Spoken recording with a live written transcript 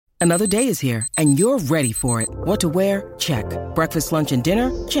Another day is here, and you're ready for it. What to wear? Check. Breakfast, lunch, and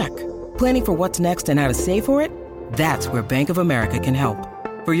dinner? Check. Planning for what's next and how to save for it? That's where Bank of America can help.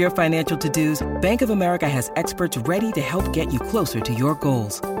 For your financial to-dos, Bank of America has experts ready to help get you closer to your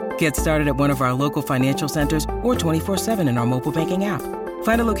goals. Get started at one of our local financial centers or 24/7 in our mobile banking app.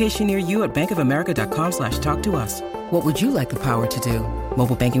 Find a location near you at bankofamerica.com/talktous. What would you like the power to do?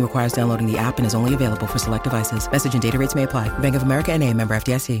 Mobile banking requires downloading the app and is only available for select devices. Message and data rates may apply. Bank of America N.A., member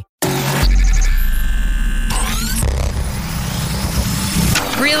FDIC.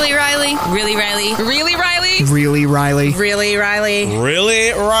 Really, Riley? Really, Riley? Really, Riley? Really, Riley? Really, Riley?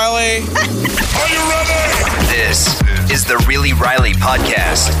 Really, Riley? Are you ready? This is the Really Riley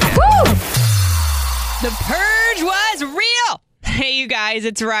podcast. Woo! The purge was real. Hey, you guys,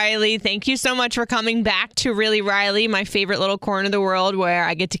 it's Riley. Thank you so much for coming back to Really Riley, my favorite little corner of the world where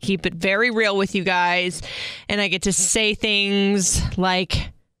I get to keep it very real with you guys. And I get to say things like,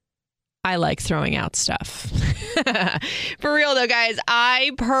 I like throwing out stuff. For real though, guys,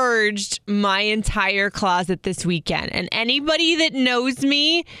 I purged my entire closet this weekend. And anybody that knows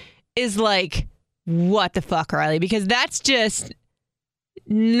me is like, what the fuck, Riley? Because that's just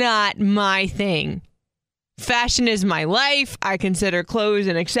not my thing. Fashion is my life. I consider clothes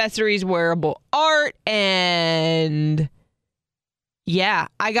and accessories wearable art. And yeah,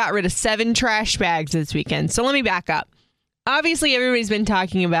 I got rid of 7 trash bags this weekend. So let me back up. Obviously, everybody's been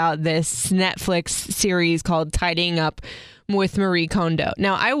talking about this Netflix series called Tidying Up with Marie Kondo.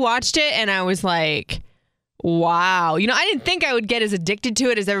 Now, I watched it and I was like, wow. You know, I didn't think I would get as addicted to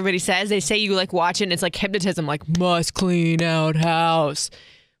it as everybody says. They say you like watch it and it's like hypnotism, like must clean out house.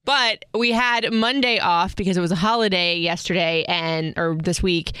 But we had Monday off because it was a holiday yesterday or this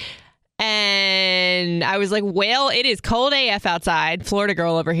week. And I was like, well, it is cold AF outside. Florida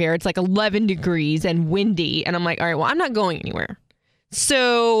girl over here. It's like 11 degrees and windy. And I'm like, all right, well, I'm not going anywhere.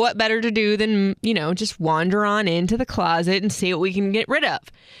 So what better to do than, just wander on into the closet and see what we can get rid of.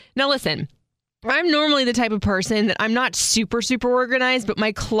 Now, listen, I'm normally the type of person that I'm not super, super organized, but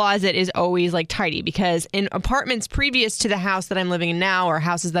my closet is always like tidy because in apartments previous to the house that I'm living in now or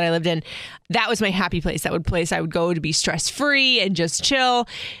houses that I lived in, that was my happy place. That place I would go to be stress-free and just chill.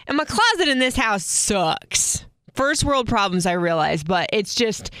 And my closet in this house sucks. First world problems, I realize, but it's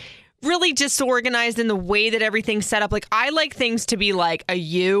just really disorganized in the way that everything's set up. Like, I like things to be like a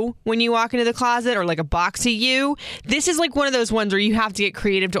U when you walk into the closet or like a boxy U. This is like one of those ones where you have to get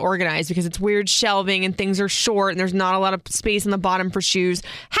creative to organize because it's weird shelving and things are short and there's not a lot of space on the bottom for shoes.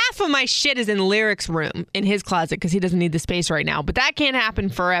 Half of my shit is in Lyric's room in his closet because he doesn't need the space right now, but that can't happen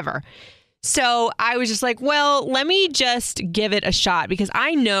forever. So I was just like, well, let me just give it a shot because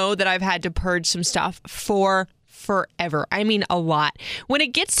I know that I've had to purge some stuff forever. I mean, a lot. When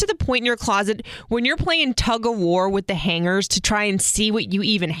it gets to the point in your closet when you're playing tug of war with the hangers to try and see what you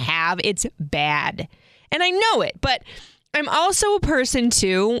even have, it's bad. And I know it, but I'm also a person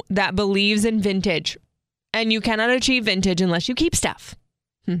too that believes in vintage. And you cannot achieve vintage unless you keep stuff.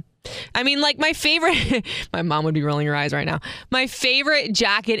 I mean, like my favorite, my mom would be rolling her eyes right now. My favorite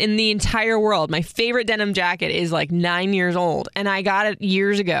jacket in the entire world, my favorite denim jacket is like 9 years old. And I got it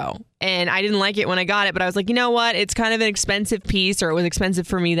years ago. And I didn't like it when I got it, but I was like, you know what? It's kind of an expensive piece, or it was expensive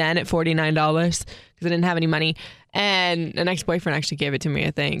for me then at $49 because I didn't have any money. And an ex-boyfriend actually gave it to me,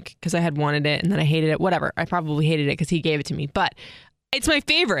 I think, because I had wanted it and then I hated it. Whatever. I probably hated it because he gave it to me. But it's my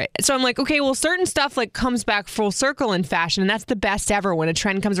favorite. So I'm like, okay, well, certain stuff like comes back full circle in fashion. And that's the best ever. When a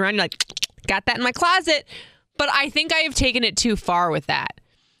trend comes around, you're like, got that in my closet. But I think I have taken it too far with that.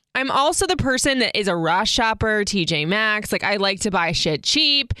 I'm also the person that is a Ross shopper, TJ Maxx. Like, I like to buy shit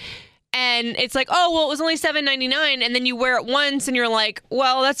cheap. And it's like, oh, well, it was only $7.99. And then you wear it once and you're like,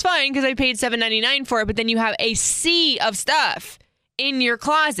 well, that's fine because I paid $7.99 for it. But then you have a sea of stuff in your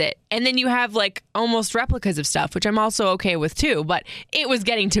closet. And then you have like almost replicas of stuff, which I'm also okay with too. But it was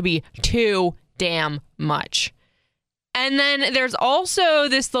getting to be too damn much. And then there's also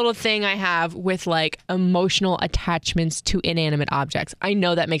this little thing I have with like emotional attachments to inanimate objects. I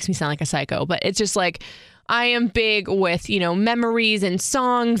know that makes me sound like a psycho, but it's just like, I am big with, memories and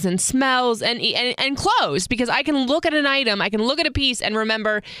songs and smells and clothes because I can look at an item, I can look at a piece and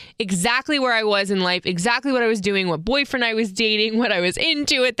remember exactly where I was in life, exactly what I was doing, what boyfriend I was dating, what I was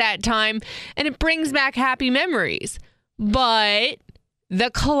into at that time, and it brings back happy memories. But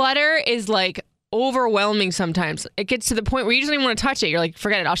the clutter is like overwhelming sometimes. It gets to the point where you just don't even want to touch it. You're like,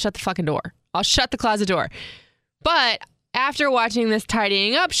 forget it, I'll shut the fucking door. I'll shut the closet door. But after watching this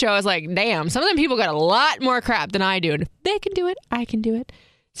tidying up show, I was like, damn, some of them people got a lot more crap than I do. And if they can do it, I can do it.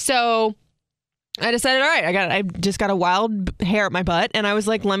 So I decided, all right, I just got a wild hair at my butt. And I was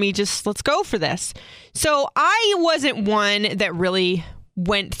like, let's go for this. So I wasn't one that really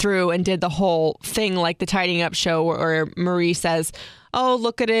went through and did the whole thing like the Tidying Up show where Marie says, oh,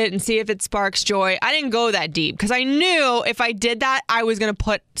 look at it and see if it sparks joy. I didn't go that deep because I knew if I did that, I was going to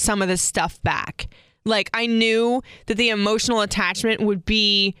put some of this stuff back. Like, I knew that the emotional attachment would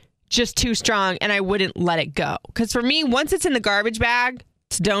be just too strong and I wouldn't let it go. Because for me, once it's in the garbage bag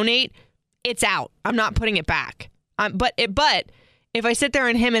to donate, it's out. I'm not putting it back. But if I sit there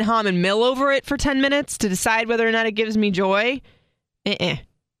and hem and hum and mill over it for 10 minutes to decide whether or not it gives me joy,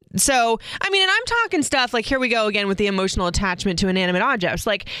 So, I mean, and I'm talking stuff like, here we go again with the emotional attachment to inanimate objects.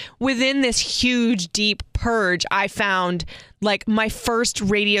 Like, within this huge, deep purge, I found like my first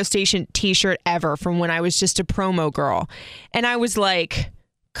radio station t-shirt ever from when I was just a promo girl. And I was like,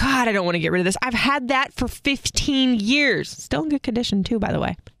 God, I don't want to get rid of this. I've had that for 15 years. Still in good condition, too, by the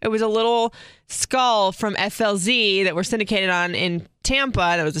way. It was a little skull from FLZ that we're syndicated on in Tampa.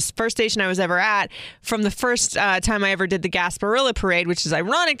 That was the first station I was ever at from the first time I ever did the Gasparilla Parade, which is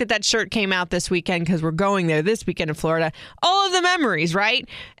ironic that that shirt came out this weekend because we're going there this weekend in Florida. All of the memories, right?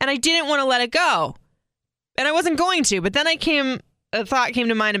 And I didn't want to let it go. And I wasn't going to. But then a thought came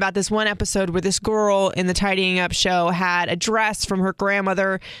to mind about this one episode where this girl in the Tidying Up show had a dress from her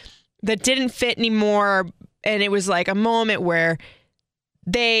grandmother that didn't fit anymore. And it was like a moment where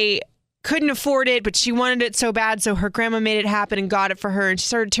they couldn't afford it, but she wanted it so bad. So her grandma made it happen and got it for her. And she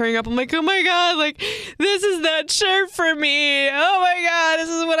started tearing up. I'm like, oh my God, like, this is that shirt for me. Oh my God, this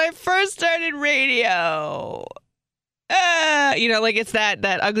is when I first started radio. Like it's that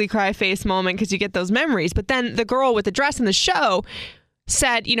ugly cry face moment because you get those memories. But then the girl with the dress in the show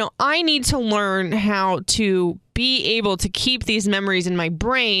said, I need to learn how to be able to keep these memories in my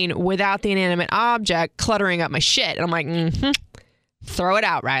brain without the inanimate object cluttering up my shit. And I'm like, throw it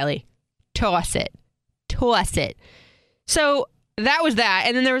out, Riley. Toss it. So that was that.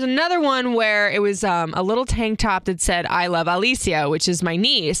 And then there was another one where it was a little tank top that said, I love Alicia, which is my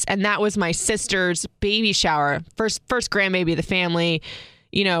niece. And that was my sister's baby shower. First grandbaby of the family.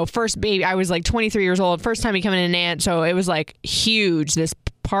 First baby. I was like 23 years old. First time becoming an aunt. So it was like huge, this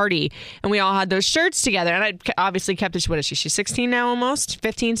party. And we all had those shirts together. And I obviously kept it. What is she? She's 16 now almost?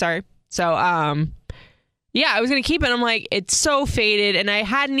 15, sorry. So, yeah, I was going to keep it. I'm like, it's so faded. And I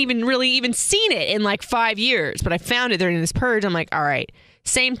hadn't even really seen it in like 5 years. But I found it during this purge. I'm like, all right,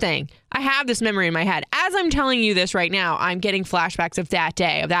 same thing. I have this memory in my head. As I'm telling you this right now, I'm getting flashbacks of that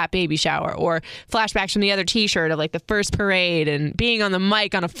day, of that baby shower, or flashbacks from the other t-shirt of like the first parade and being on the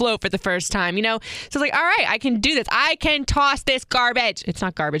mic on a float for the first time, So it's like, all right, I can do this. I can toss this garbage. It's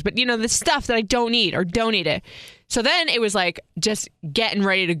not garbage, but the stuff that I don't need or donate it. So then it was like just getting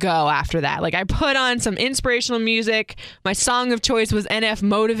ready to go after that. Like I put on some inspirational music. My song of choice was NF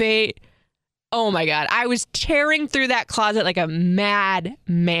Motivate. Oh my God. I was tearing through that closet like a mad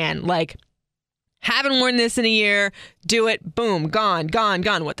man. Like, haven't worn this in a year. Do it. Boom. Gone.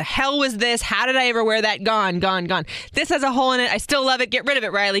 What the hell was this? How did I ever wear that? Gone. This has a hole in it. I still love it. Get rid of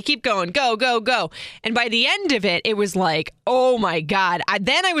it, Riley. Keep going. Go. And by the end of it, it was like, oh my God.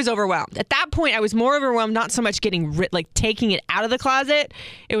 Then I was overwhelmed. At that point, I was more overwhelmed, not so much taking it out of the closet.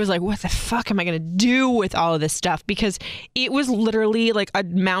 It was like, what the fuck am I going to do with all of this stuff? Because it was literally like a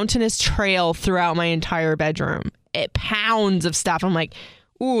mountainous trail throughout my entire bedroom. Pounds of stuff. I'm like,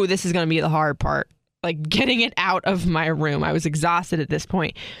 ooh, this is going to be the hard part. Like getting it out of my room. I was exhausted at this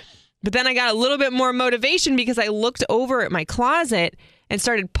point. But then I got a little bit more motivation because I looked over at my closet and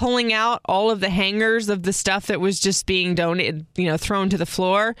started pulling out all of the hangers of the stuff that was just being donated, thrown to the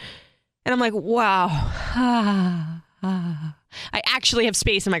floor. And I'm like, wow. I actually have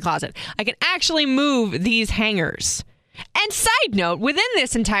space in my closet. I can actually move these hangers. And side note, within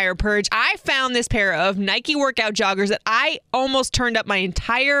this entire purge, I found this pair of Nike workout joggers that I almost turned up my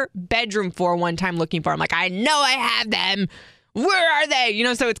entire bedroom for one time looking for. I'm like, I know I have them. Where are they?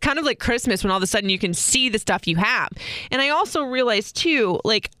 So it's kind of like Christmas when all of a sudden you can see the stuff you have. And I also realized too,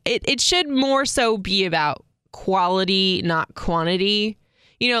 like it should more so be about quality, not quantity.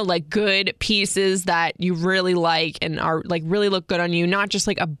 Like good pieces that you really like and are like really look good on you, not just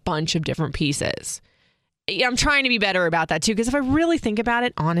like a bunch of different pieces. I'm trying to be better about that too, because if I really think about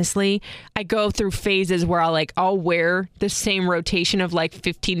it, honestly, I go through phases where I'll wear the same rotation of like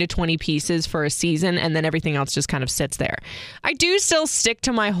 15 to 20 pieces for a season, and then everything else just kind of sits there. I do still stick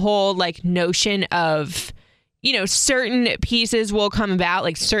to my whole like notion of, certain pieces will come about,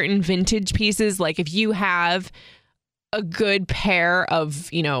 like certain vintage pieces. Like if you have a good pair of,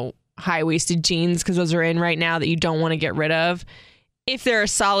 high-waisted jeans, because those are in right now that you don't want to get rid of. If they're a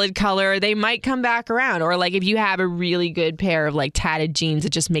solid color, they might come back around. Or like if you have a really good pair of like tatted jeans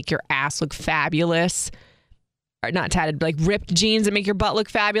that just make your ass look fabulous, or not tatted, like ripped jeans that make your butt look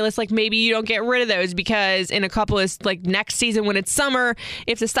fabulous, like maybe you don't get rid of those because in a couple of, like next season when it's summer,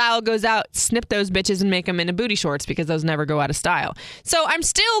 if the style goes out, snip those bitches and make them into booty shorts because those never go out of style. So I'm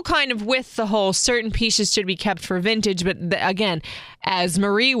still kind of with the whole certain pieces should be kept for vintage, but again, as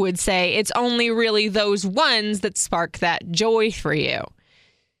Marie would say, it's only really those ones that spark that joy for you.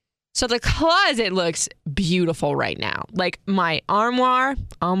 So the closet looks beautiful right now. Like my armoire,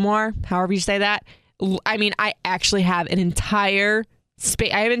 however you say that. I mean, I actually have an entire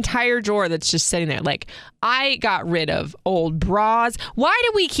space. I have an entire drawer that's just sitting there. Like, I got rid of old bras. Why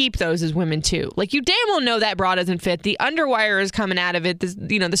do we keep those as women too? Like, you damn well know that bra doesn't fit. The underwire is coming out of it.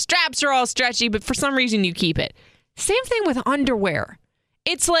 The straps are all stretchy, but for some reason you keep it. Same thing with underwear.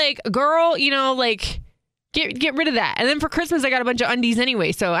 It's like, girl, like, get rid of that. And then for Christmas, I got a bunch of undies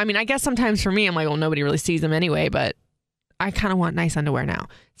anyway. So, I mean, I guess sometimes for me, I'm like, well, nobody really sees them anyway, but I kind of want nice underwear now.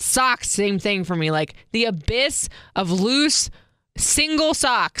 Socks, same thing for me. Like the abyss of loose single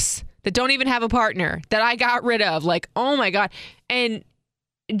socks that don't even have a partner that I got rid of. Like, oh my God. And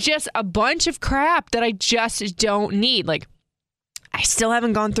just a bunch of crap that I just don't need. Like, I still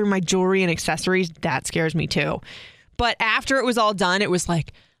haven't gone through my jewelry and accessories. That scares me too. But after it was all done, it was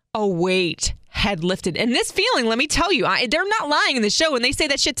like a weight had lifted. And this feeling, let me tell you, they're not lying in the show when they say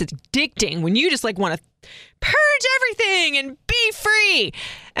that shit's addicting. When you just like want to purge everything and be free.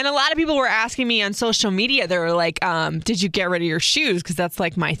 And a lot of people were asking me on social media, they were like, did you get rid of your shoes? Because that's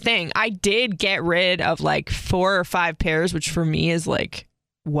like my thing. I did get rid of like 4 or 5 pairs, which for me is like,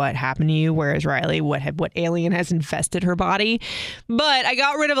 what happened to you? Where is Riley? What alien has infested her body? But I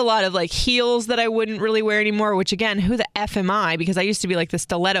got rid of a lot of like heels that I wouldn't really wear anymore, which again, who the F am I? Because I used to be like the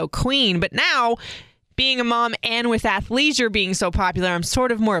stiletto queen, but now being a mom and with athleisure being so popular, I'm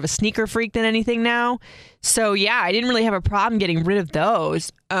sort of more of a sneaker freak than anything now. So yeah, I didn't really have a problem getting rid of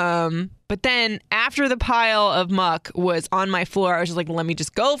those. But then after the pile of muck was on my floor, I was just like, let me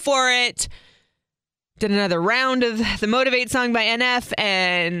just go for it. Did another round of the Motivate song by NF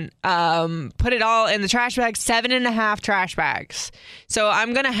and put it all in the trash bag, 7.5 trash bags. So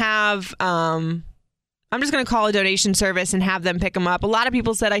I'm going to have, I'm just going to call a donation service and have them pick them up. A lot of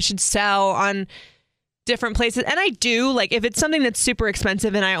people said I should sell on different places. And I do, like, if it's something that's super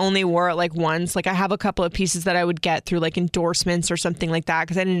expensive and I only wore it like once, like I have a couple of pieces that I would get through like endorsements or something like that.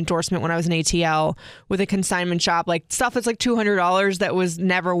 Cause I had an endorsement when I was in ATL with a consignment shop, like stuff that's like $200 that was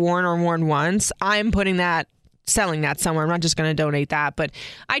never worn or worn once. I'm selling that somewhere. I'm not just going to donate that, but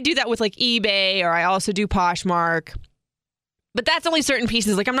I do that with like eBay, or I also do Poshmark. But that's only certain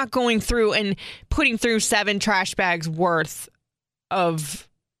pieces. Like I'm not going through and putting through 7 trash bags worth of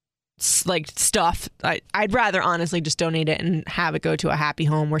like stuff. I'd rather honestly just donate it and have it go to a happy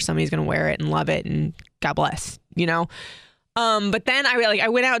home where somebody's going to wear it and love it and God bless, you know? But then I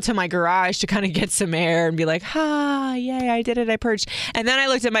went out to my garage to kind of get some air and be like, yay, I did it. I purged. And then I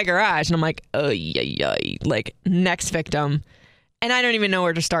looked at my garage and I'm like, like next victim. And I don't even know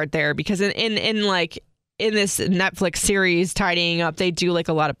where to start there because in this Netflix series, Tidying Up, they do like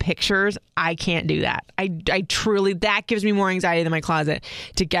a lot of pictures. I can't do that. I truly, that gives me more anxiety than my closet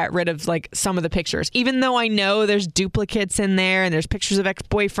to get rid of like some of the pictures. Even though I know there's duplicates in there and there's pictures of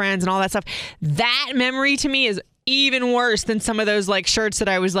ex-boyfriends and all that stuff. That memory to me is even worse than some of those like shirts that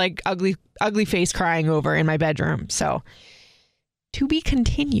I was like ugly face crying over in my bedroom. So to be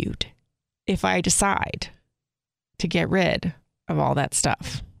continued if I decide to get rid of all that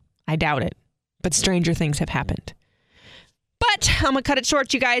stuff. I doubt it. But stranger things have happened. But I'm going to cut it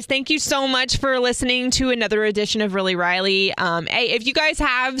short, you guys. Thank you so much for listening to another edition of Really Riley. Hey, if you guys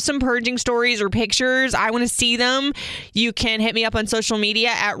have some purging stories or pictures, I want to see them. You can hit me up on social media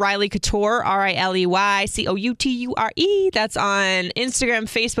at Riley Couture, RILEYCOUTURE. That's on Instagram,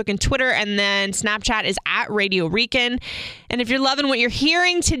 Facebook, and Twitter. And then Snapchat is at Radio Rican. And if you're loving what you're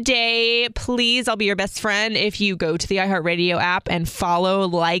hearing today, please, I'll be your best friend if you go to the iHeartRadio app and follow,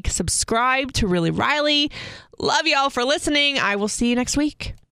 like, subscribe to Really Riley. Love y'all for listening. I will see you next week.